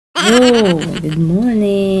Hello, good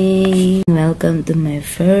morning. Welcome to my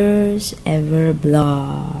first ever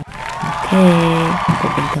vlog. Okay,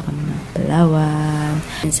 pupunta kami ng Palawan.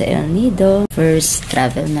 Sa El Nido, first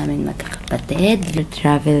travel namin magkakapatid. We're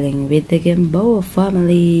traveling with the Gamboa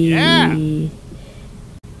family. Yeah!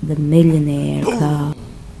 The Millionaire Club.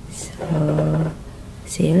 So,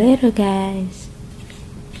 see you later, guys.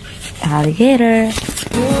 Alligator.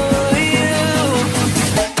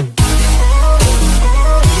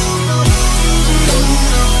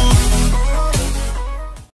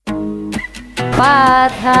 Pat,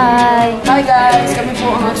 hi! Hi guys! Kami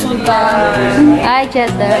po ang Sultan. Hi,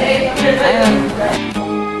 Chester. Ayun.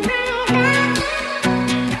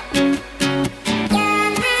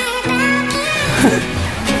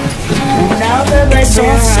 Now that I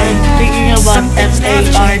don't mind thinking about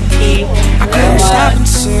SART. I couldn't stop and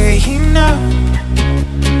say no.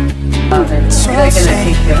 So I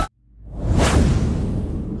say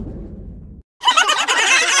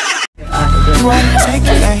you won't take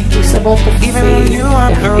the lane. Even when you are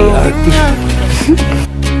broken.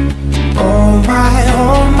 Oh my,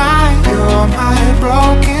 you're my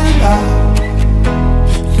broken love.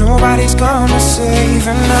 Nobody's gonna save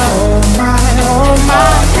her now. Oh my,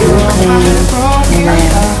 you're my broken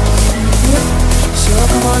love. So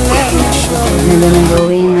come on, let me show you. I'm gonna go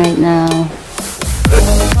in right now.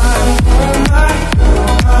 Oh my, you're my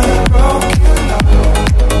broken love.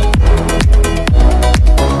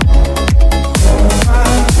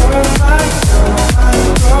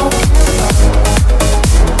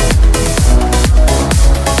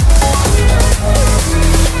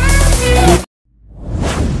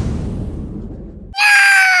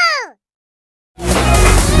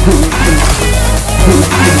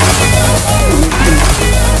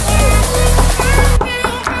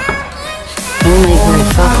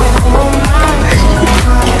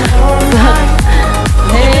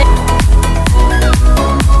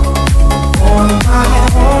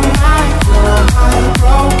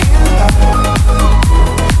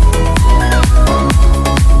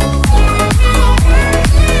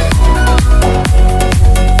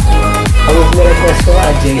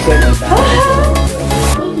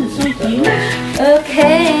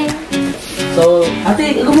 Okay. So,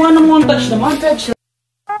 ate, gumawa ng montage na. Montage.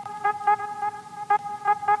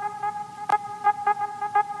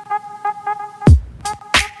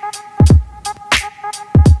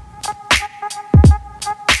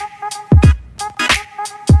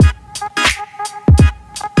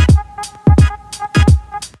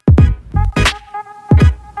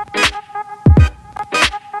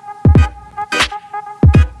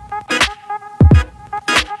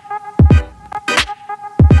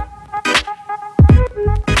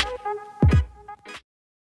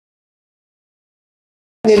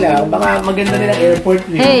 Nila, baka maganda nilang airport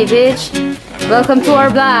nila. Hey, bitch. Welcome to our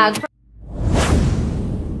vlog.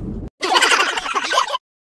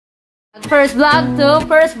 First vlog to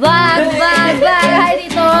first vlog. Hi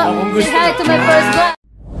dito. Say hi to my first vlog.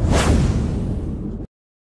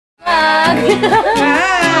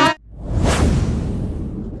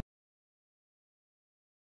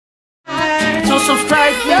 So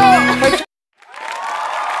subscribe. Yo.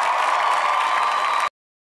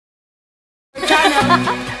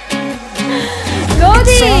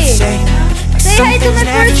 Cody! Say hi to my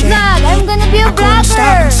first vlog! I'm gonna be a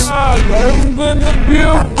vlogger! I'm gonna be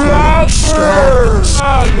a vlogger!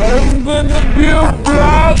 I'm gonna be a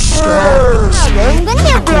vlogger! I'm gonna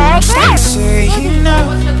be a vlogger! Say no.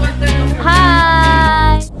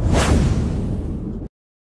 Hi!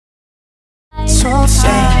 So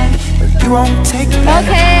say you won't take the bait.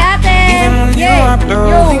 Okay, ate! Even when you are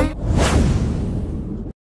blue.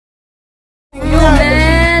 Yo,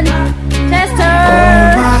 man! Chester!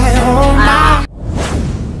 Oh my.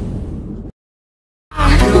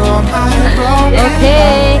 You're my broken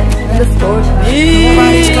Okay! Let's go!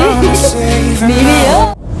 Nobody's gonna save her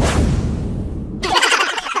now.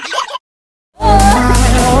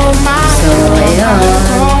 Oh my, So, ayun.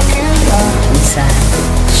 broken love. Sa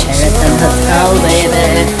Sheraton Hotel,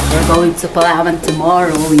 baby! We're going to Palawan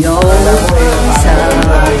tomorrow, yo! So,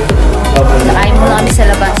 nakain muna kami sa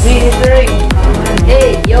labas.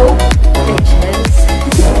 Hey, yo! Bitches!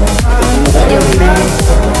 Yo, man!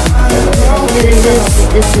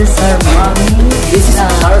 This is our mommy. This is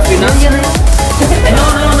our finance. No.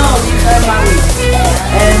 These are mommy.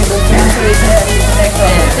 And the cancer is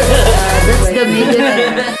That's the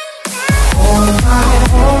millionaire. Oh my,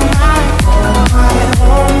 oh my, oh my,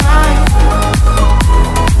 oh my.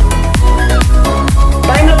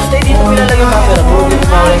 Fine up, stay dito. Pinala yung camera mo. Dito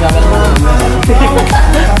mawala yung camera mo.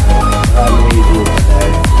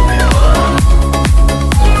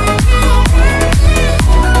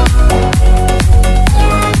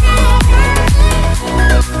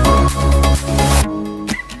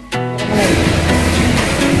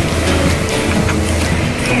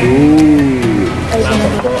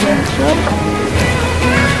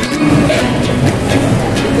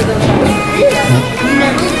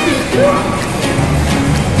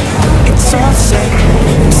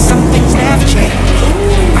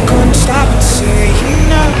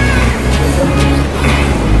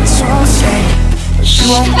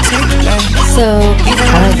 won't take less. So,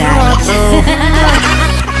 hello guys.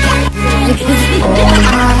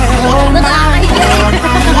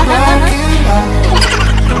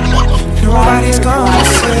 Nobody's gonna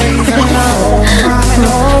save you now.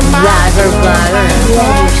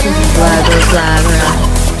 Vlogger.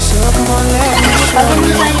 So come on, let me show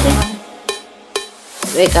you.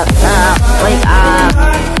 Wake up now, wake up.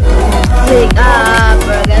 Wake up,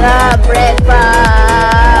 we're gonna breakfast.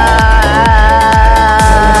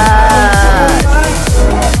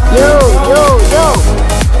 Yo.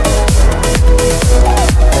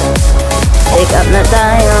 Wake up na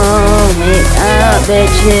tayo, wake up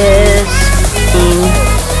bitches.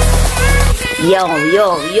 Yo.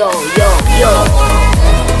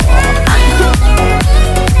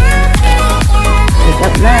 Wake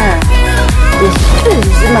up na. This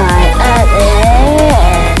is my attic,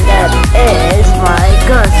 and that is my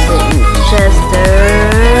cousin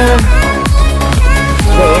Chester.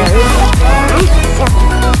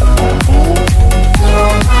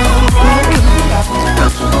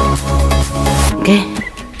 Okay,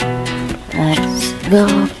 let's go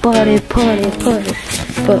party.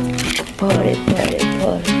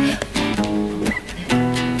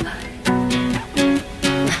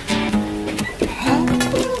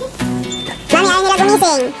 Mami, ayaw nila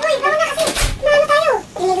gumising. Uy, bawal na kasi. Maano tayo?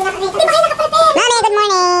 Niligo na kami. Hindi ba kayo nakapalapit? Mami, good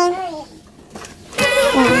morning.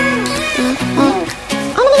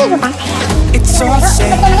 Ay, naliligo pa? It's all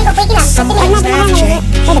said. Something's never changed.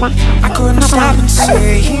 I couldn't stop and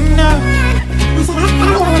say no.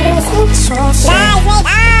 It's all said. Guys, wake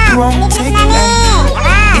up! You won't take less.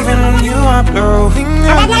 Even when you are blowing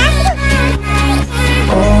up.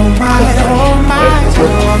 Oh my,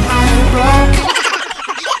 broken.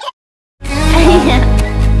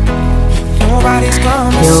 Nobody's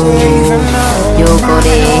gonna save you now. Yo,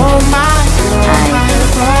 Cody. Oh my, Hi.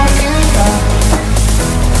 broken love.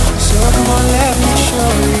 So come on, let me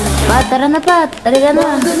show you. Pat, tara na Pat. Tara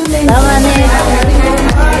na. Tama na eh.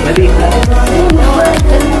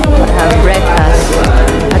 Have breakfast.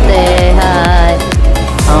 Ate, hi.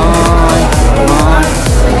 On.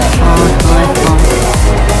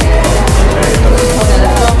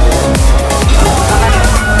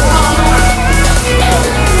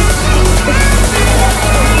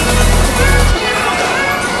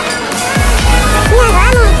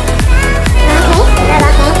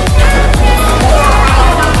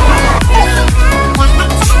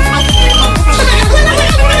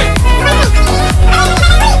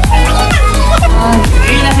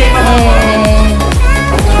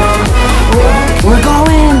 We're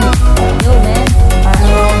going. Yo, man.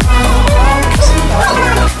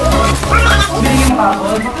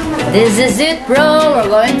 This is it, bro. We're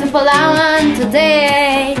going to Palawan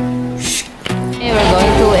today. Okay, we're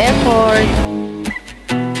going to airport.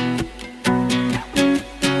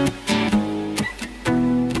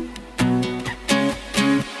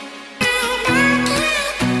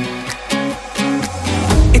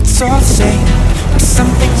 It's all the same, but some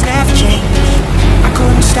things never change. I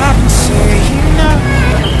couldn't stop and say no.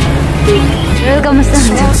 Girl, kamusta? It's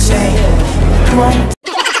all the same. You won't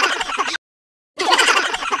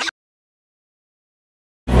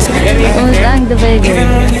Kamusta ang Dubai, girl? even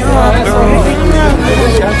when you are blowing up.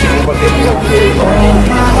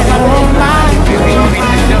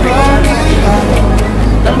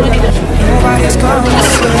 Nobody's gonna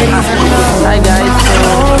save you now. Hi guys,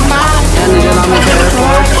 so nandito namin sa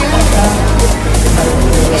airport.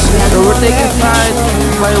 So we're taking flight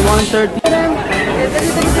by 1:30.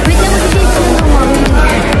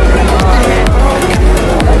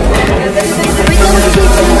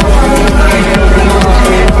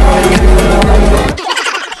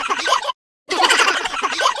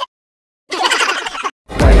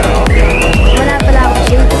 Wala pala ako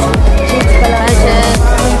shades. Shades pala. Hi, Jen.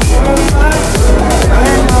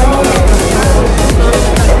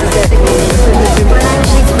 Wala akong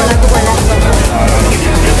shades pala ko. Wala.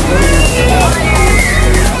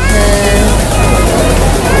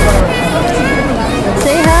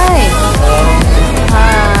 Say hi.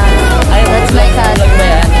 Hi. That's my cat.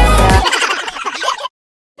 Yeah.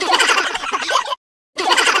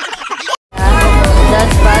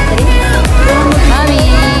 That's Patrick. Mami.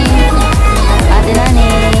 Ate Nani.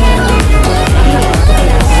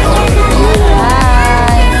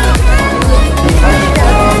 Hi.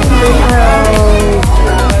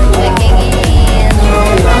 Checking in.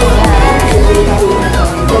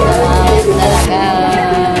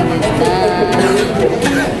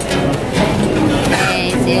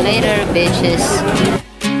 Okay, see you later, bitches.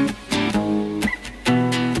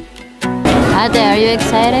 Ate, are you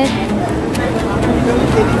excited?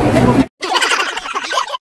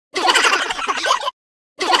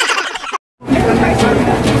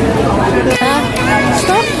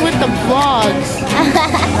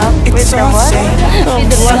 so insane.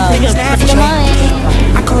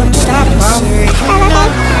 I couldn't stop myself.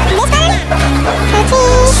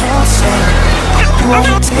 So insane. You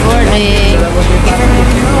won't take it, even when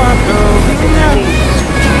you are blowing up.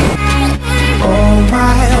 Oh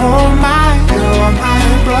my, you're my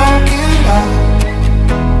broken love.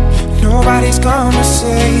 Nobody's gonna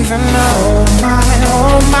save and oh my,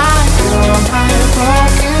 you're my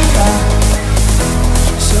broken love.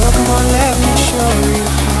 So come on, let me show you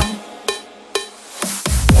how.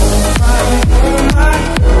 Oh my, you're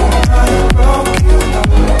my broken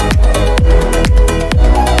love.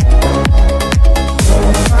 Oh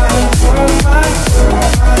my, you're my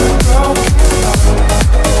broken love.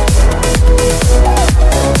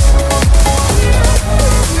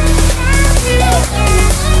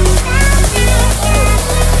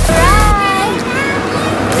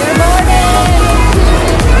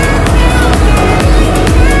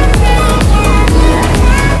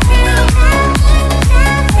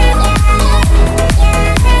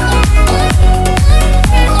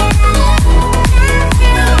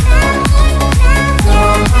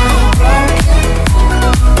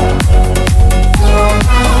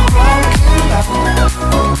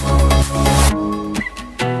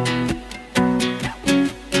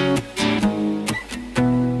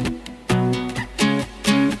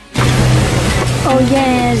 Oh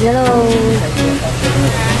yes, hello.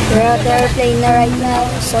 We're at the airplane na right now,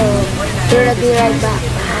 so we'll be right back.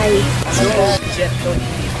 Bye. So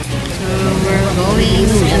we're going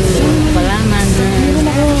to Palaman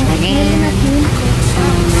again.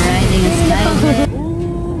 Riding a slider.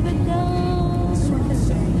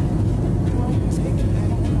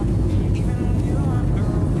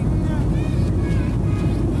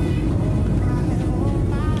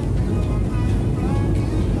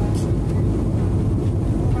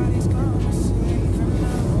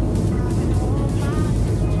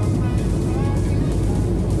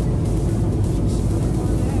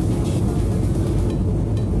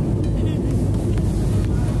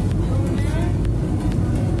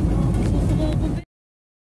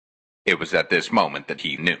 It was at this moment that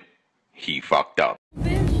he knew. He fucked up.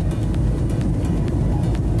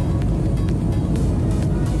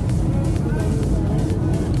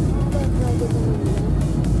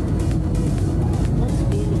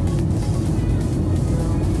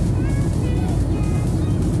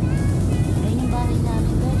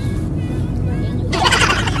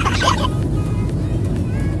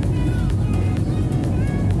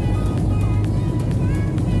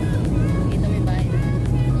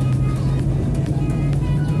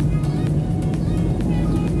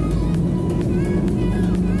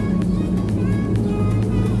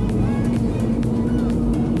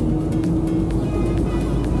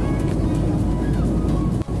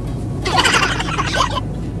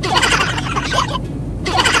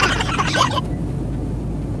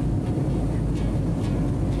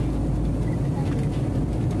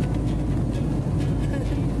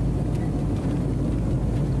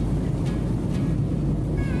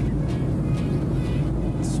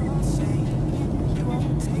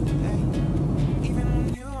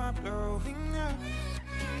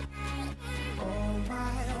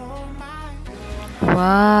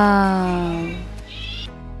 Wow.